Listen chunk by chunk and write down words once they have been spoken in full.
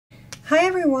Hi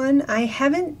everyone, I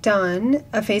haven't done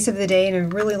a face of the day in a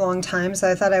really long time, so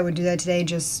I thought I would do that today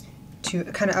just to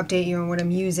kind of update you on what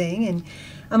I'm using. And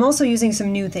I'm also using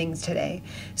some new things today.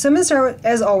 So I'm going to start,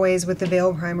 as always, with the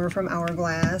Veil Primer from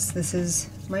Hourglass. This is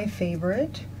my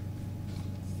favorite.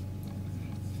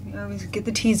 You always get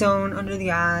the T-zone under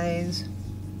the eyes,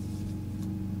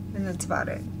 and that's about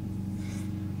it.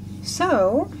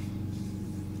 So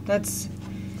that's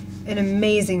an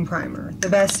amazing primer, the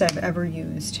best I've ever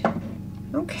used.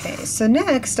 Okay, so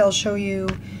next I'll show you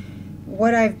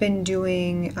what I've been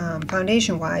doing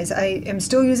foundation wise. I am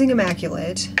still using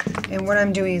Immaculate, and what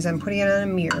I'm doing is I'm putting it on a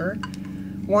mirror,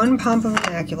 1 pump of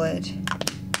Immaculate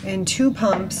and 2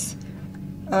 pumps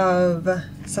of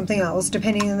something else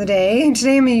depending on the day. And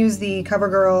today I'm going to use the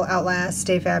CoverGirl Outlast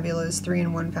Stay Fabulous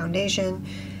 3-in-1 foundation.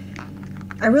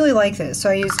 I really like this, so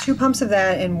I use 2 pumps of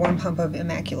that and 1 pump of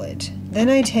Immaculate. Then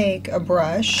I take a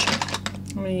brush.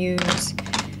 I'm going to use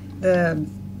the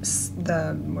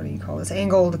what do you call this,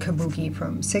 angled kabuki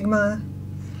from Sigma.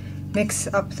 Mix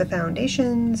up the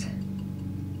foundations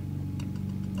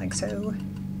like so,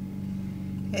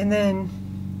 and then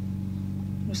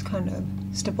just kind of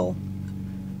stipple.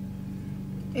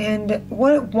 And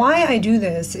why I do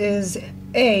this is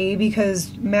A,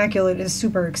 because Immaculate is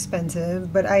super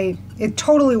expensive, but it's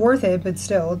totally worth it, but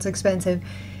still it's expensive.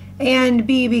 And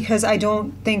B, because I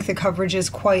don't think the coverage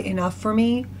is quite enough for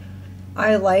me.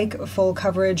 I like full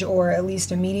coverage, or at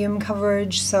least a medium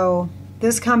coverage, so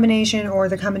this combination, or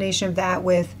the combination of that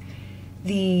with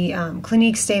the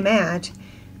Clinique Stay Matte,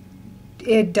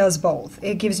 it does both.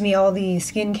 It gives me all the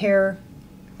skincare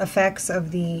effects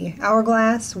of the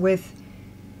Hourglass with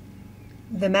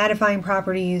the mattifying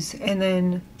properties and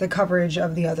then the coverage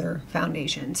of the other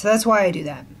foundation. So that's why I do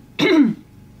that.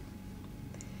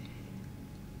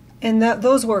 And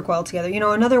those work well together. You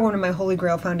know, another one of my holy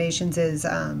grail foundations is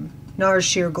NARS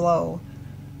Sheer Glow,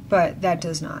 but that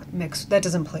does not mix, that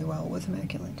doesn't play well with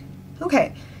Immaculate.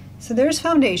 Okay, so there's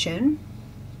foundation,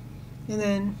 and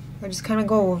then I just kind of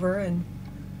go over, and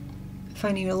if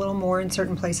I need a little more in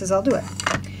certain places, I'll do it.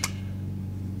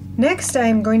 Next,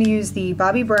 I'm going to use the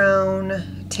Bobbi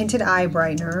Brown Tinted Eye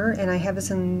Brightener, and I have this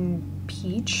in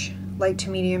peach, light to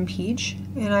medium peach,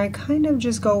 and I kind of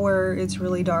just go where it's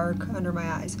really dark under my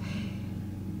eyes.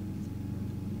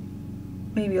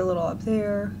 Maybe a little up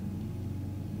there.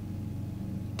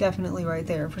 Definitely right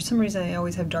there. For some reason I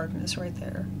always have darkness right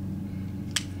there.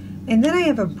 And then I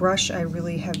have a brush I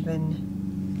really have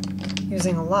been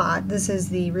using a lot. This is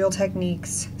the Real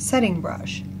Techniques setting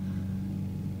brush.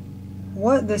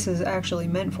 What this is actually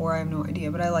meant for, I have no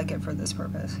idea, but I like it for this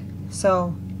purpose.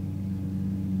 So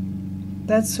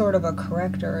that's sort of a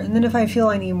corrector. And then if I feel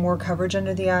I need more coverage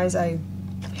under the eyes, I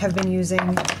have been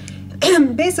using,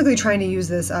 basically trying to use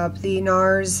this up, the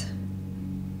NARS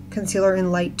Concealer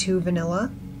in Light 2 Vanilla.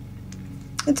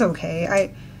 It's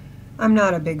okay. I'm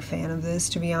not a big fan of this,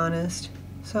 to be honest,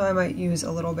 so I might use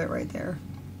a little bit right there.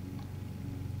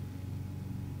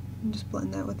 And just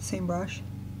blend that with the same brush.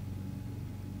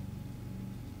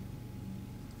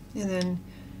 And then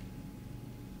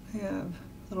I have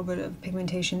a little bit of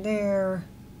pigmentation there,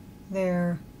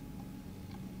 a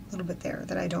little bit there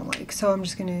that I don't like. So I'm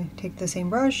just going to take the same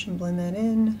brush and blend that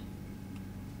in.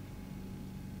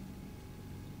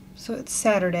 So it's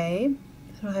Saturday.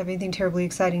 I don't have anything terribly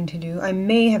exciting to do. I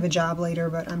may have a job later,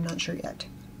 but I'm not sure yet.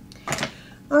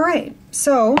 Alright,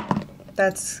 so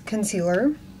that's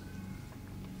concealer.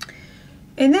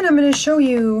 And then I'm going to show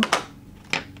you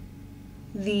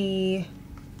the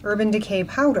Urban Decay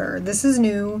powder. This is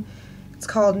new. It's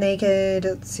called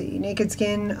Naked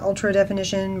Skin Ultra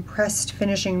Definition Pressed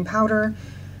Finishing Powder.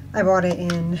 I bought it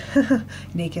in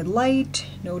Naked Light,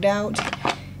 no doubt.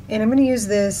 And I'm going to use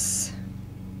this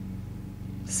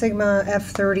Sigma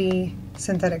F30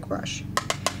 synthetic brush.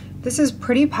 This is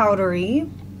pretty powdery,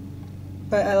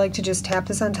 but I like to just tap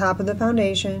this on top of the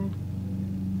foundation.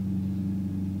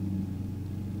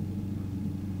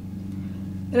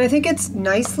 And I think it's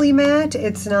nicely matte.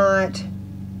 It's not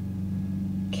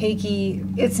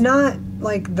cakey. It's not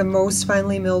like the most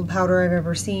finely milled powder I've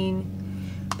ever seen,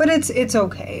 but it's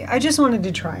okay. I just wanted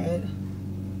to try it.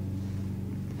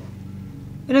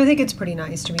 And I think it's pretty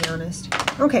nice, to be honest.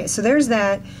 Okay, so there's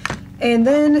that. And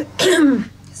then,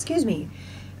 excuse me,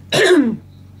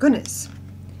 goodness.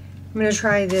 I'm going to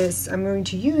try this. I'm going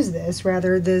to use this,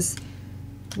 rather, this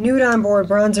Nude On Board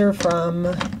bronzer from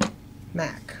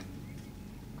MAC.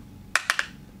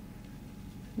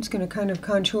 I'm just going to kind of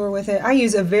contour with it. I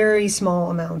use a very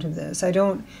small amount of this. I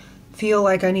don't feel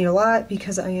like I need a lot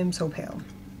because I am so pale.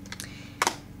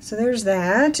 So there's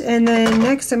that. And then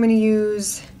next I'm going to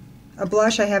use a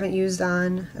blush I haven't used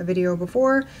on a video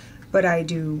before, but I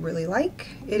do really like.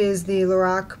 It is the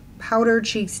Lorac Powder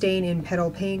Cheek Stain in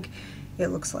Petal Pink. It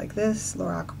looks like this,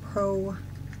 Lorac Pro.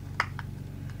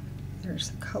 There's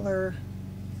the color.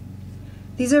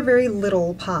 These are very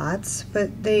little pots,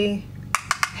 but they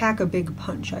pack a big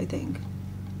punch, I think.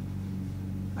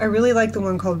 I really like the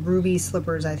one called Ruby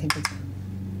Slippers. I think it's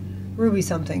Ruby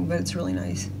something, but it's really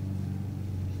nice.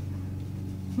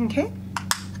 Okay.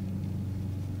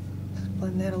 Let's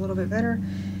blend that a little bit better.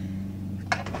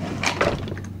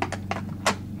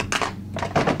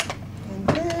 And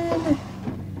then,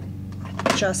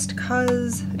 just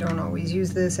 'cause, I don't always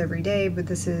use this every day, but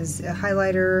this is a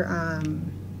highlighter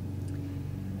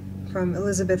from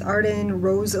Elizabeth Arden,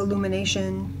 Rose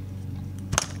Illumination.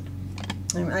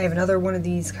 And I have another one of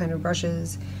these kind of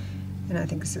brushes, and I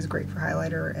think this is great for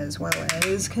highlighter as well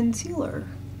as concealer.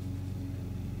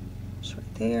 Just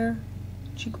right there,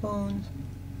 cheekbones,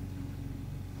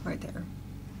 right there.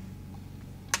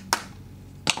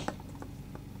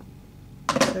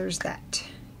 There's that.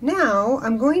 Now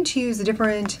I'm going to use a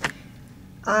different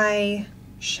eye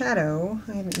shadow.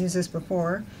 I haven't used this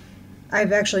before.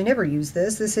 I've actually never used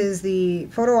this. This is the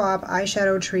Photo Op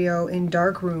Eyeshadow Trio in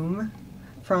Dark Room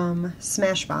from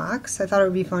Smashbox. I thought it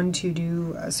would be fun to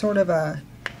do a sort of a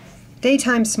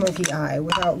daytime smoky eye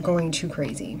without going too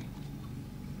crazy.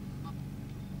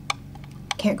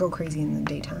 Can't go crazy in the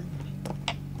daytime.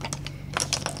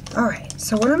 Alright,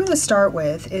 so what I'm going to start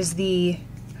with is the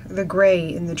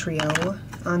gray in the trio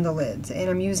on the lids. And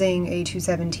I'm using a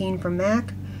 217 from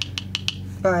MAC,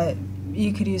 but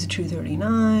you could use a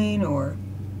 239 or,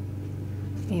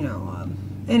 you know,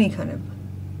 any kind of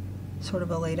sort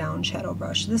of a lay down shadow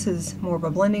brush. This is more of a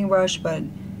blending brush, but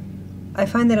I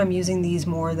find that I'm using these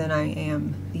more than I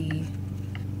am the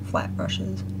flat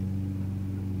brushes.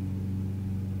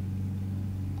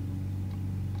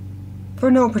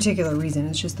 For no particular reason,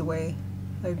 it's just the way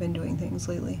I've been doing things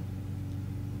lately.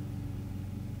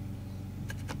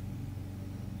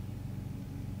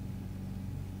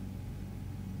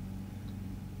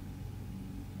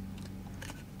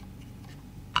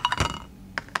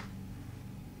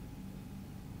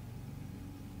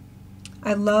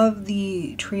 I love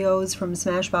the trios from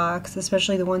Smashbox,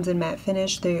 especially the ones in matte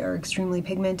finish. They are extremely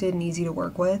pigmented and easy to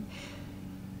work with.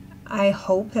 I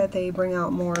hope that they bring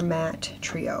out more matte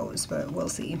trios, but we'll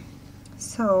see.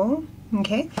 So,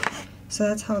 okay, so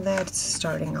that's how that's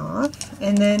starting off.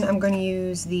 And then I'm going to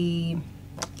use the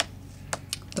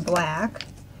black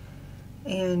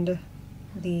and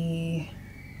the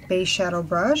base shadow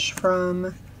brush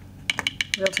from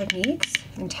Real Techniques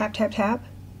and tap, tap, tap.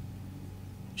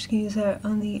 Just gonna use that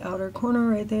on the outer corner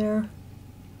right there.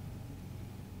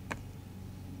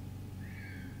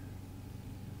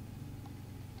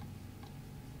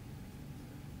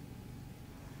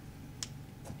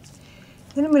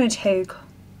 Then I'm going to take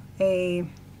a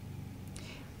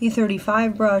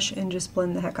E35 brush and just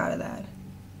blend the heck out of that.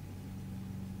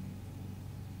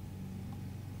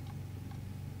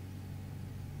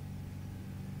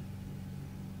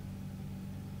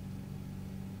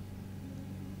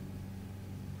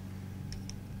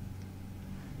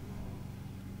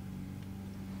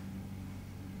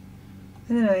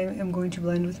 And then I am going to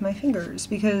blend with my fingers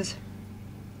because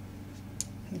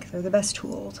I think they're the best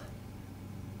tools.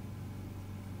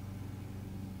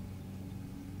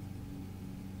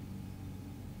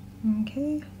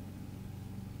 Okay.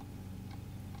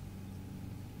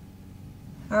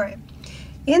 Alright.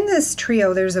 In this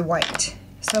trio there's a white.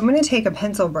 So I'm going to take a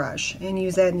pencil brush and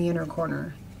use that in the inner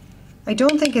corner. I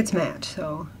don't think it's matte,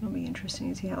 so it'll be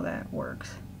interesting to see how that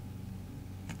works.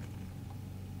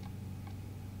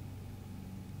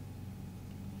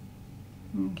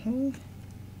 Okay.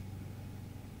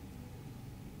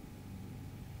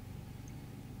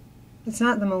 It's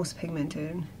not the most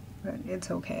pigmented, but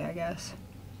it's okay, I guess.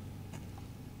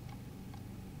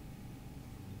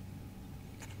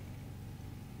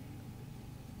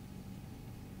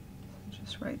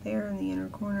 Just right there in the inner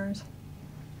corners.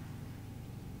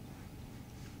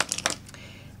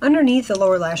 Underneath the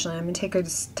lower lash line, I'm going to take a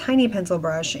tiny pencil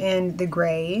brush and the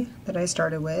gray that I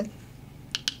started with,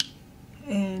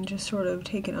 and just sort of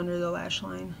take it under the lash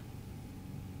line.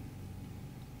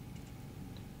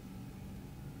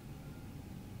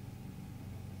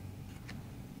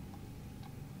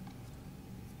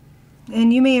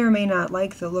 And you may or may not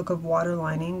like the look of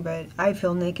waterlining, but I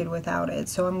feel naked without it.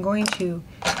 So I'm going to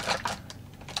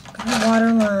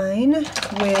waterline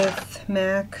with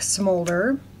MAC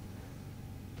Smolder.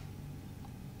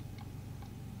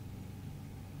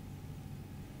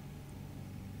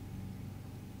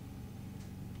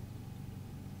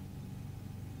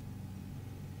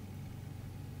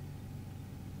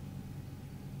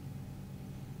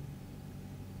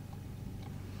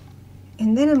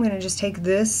 And then I'm going to just take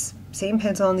this same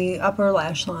pencil on the upper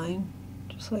lash line,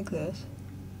 just like this.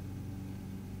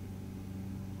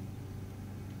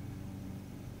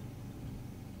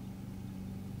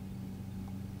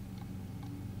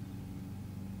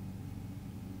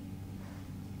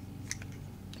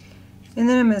 And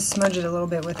then I'm going to smudge it a little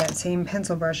bit with that same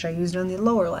pencil brush I used on the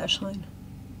lower lash line.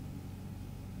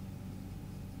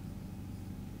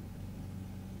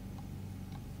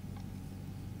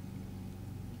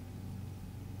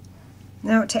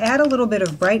 Now, to add a little bit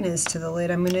of brightness to the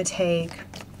lid, I'm going to take,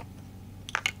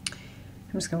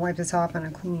 I'm just going to wipe this off on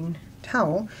a clean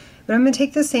towel, but I'm going to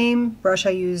take the same brush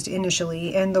I used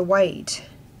initially and the white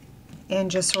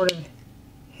and just sort of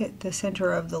hit the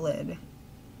center of the lid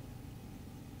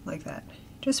like that,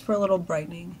 just for a little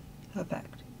brightening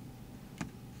effect.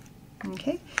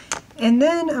 Okay, and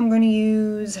then I'm going to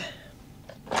use,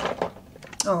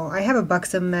 oh, I have a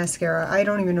BUXOm mascara. I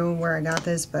don't even know where I got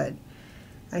this, but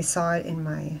I saw it in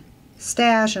my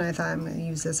stash and I thought I'm going to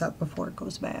use this up before it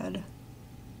goes bad.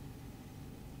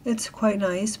 It's quite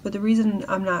nice, but the reason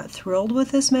I'm not thrilled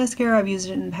with this mascara, I've used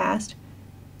it in the past,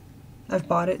 I've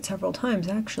bought it several times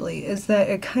actually, is that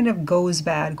it kind of goes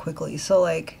bad quickly. So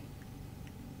like,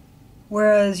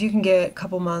 whereas you can get a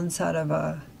couple months out of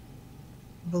a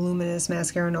voluminous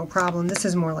mascara, no problem, this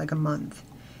is more like a month.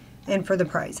 And for the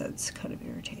price, that's kind of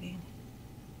irritating.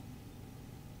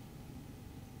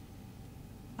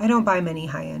 I don't buy many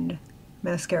high-end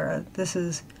mascara. This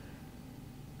is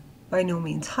by no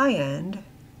means high-end,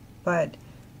 but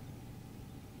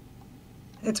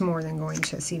it's more than going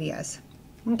to CVS.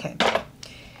 Okay,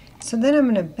 so then I'm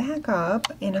gonna back up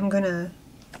and I'm gonna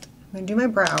do my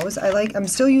brows. I'm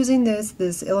still using this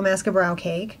Illamasqua brow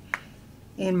cake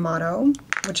in Motto,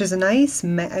 which is a nice,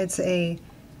 it's a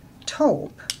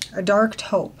taupe, a dark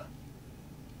taupe.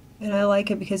 And I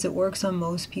like it because it works on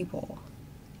most people.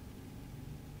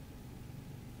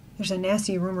 There's a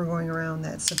nasty rumor going around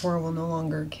that Sephora will no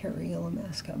longer carry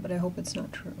Illamasqua, but I hope it's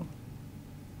not true.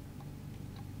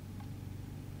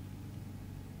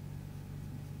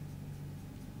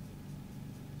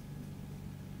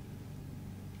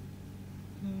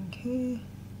 Okay.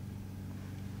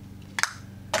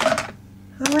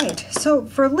 Alright, so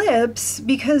for lips,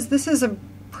 because this is a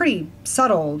pretty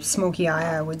subtle smoky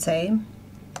eye, I would say,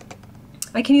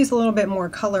 I can use a little bit more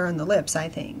color on the lips, I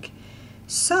think.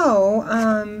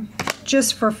 So,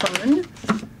 just for fun,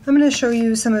 I'm going to show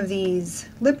you some of these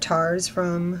lip tars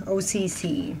from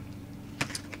OCC.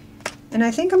 And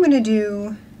I think I'm going to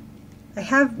do, I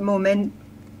have momento,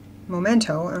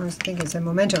 I don't think it's a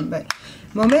momentum, but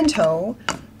momento,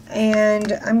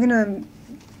 and I'm going to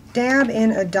dab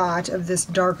in a dot of this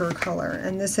darker color.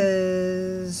 And this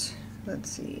is, let's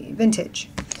see, vintage.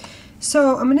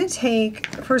 So I'm going to take,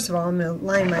 first of all, I'm going to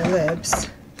line my lips,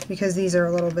 because these are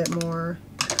a little bit more,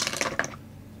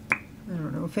 I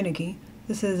don't know, finicky.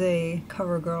 This is a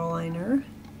CoverGirl liner.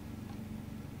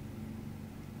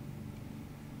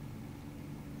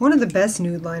 One of the best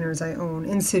nude liners I own,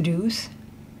 in Seduce.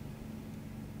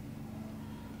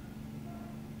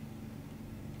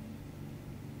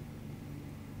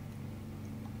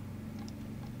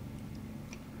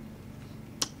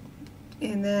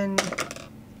 And then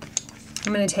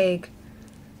I'm going to take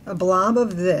a blob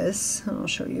of this, I'll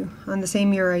show you, on the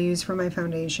same mirror I used for my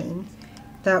foundation.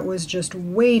 That was just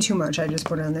way too much I just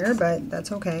put on there, but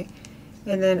that's okay.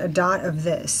 And then a dot of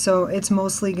this. So it's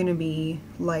mostly going to be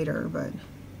lighter, but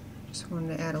just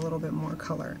wanted to add a little bit more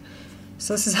color.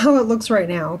 So this is how it looks right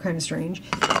now, kind of strange.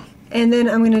 And then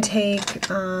I'm going to take,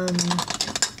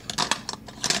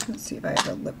 let's see if I have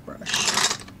a lip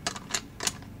brush.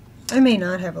 I may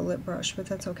not have a lip brush, but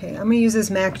that's okay. I'm going to use this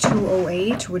MAC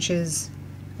 208, which is,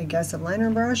 I guess, a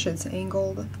liner brush. It's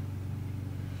angled,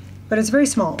 but it's very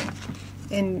small,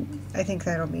 and I think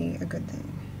that'll be a good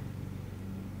thing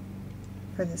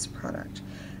for this product.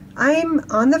 I'm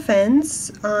on the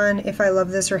fence on if I love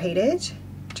this or hate it,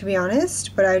 to be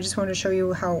honest, but I just want to show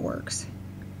you how it works.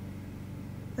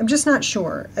 I'm just not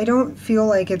sure. I don't feel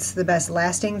like it's the best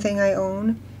lasting thing I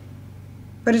own,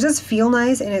 but it does feel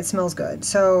nice and it smells good,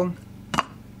 so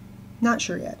not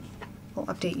sure yet. I'll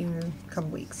update you in a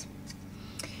couple weeks.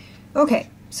 Okay,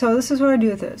 so this is what I do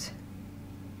with this.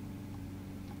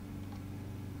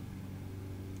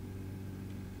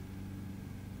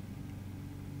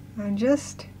 I'm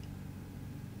just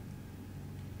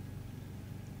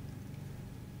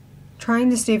trying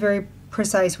to stay very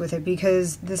precise with it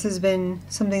because this has been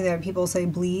something that people say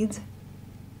bleeds.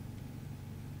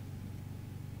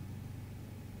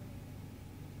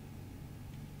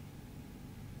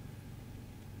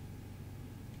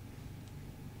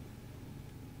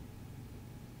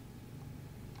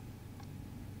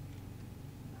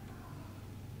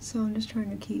 So I'm just trying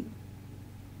to keep.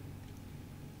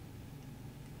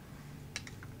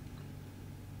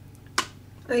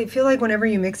 I feel like whenever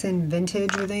you mix in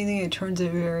vintage with anything, it turns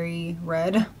it very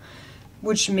red,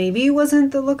 which maybe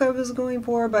wasn't the look I was going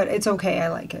for, but it's okay, I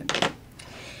like it.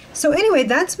 So anyway,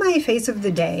 that's my face of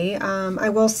the day. I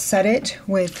will set it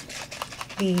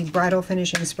with the bridal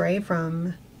finishing spray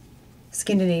from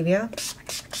Skindinavia.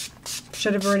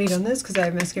 Should have already done this because I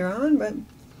have mascara on, but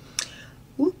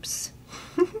oops.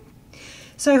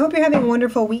 So I hope you're having a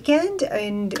wonderful weekend,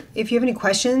 and if you have any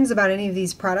questions about any of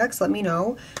these products, let me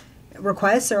know.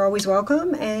 Requests are always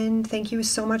welcome, and thank you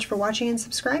so much for watching and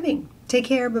subscribing. Take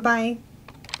care. Bye-bye.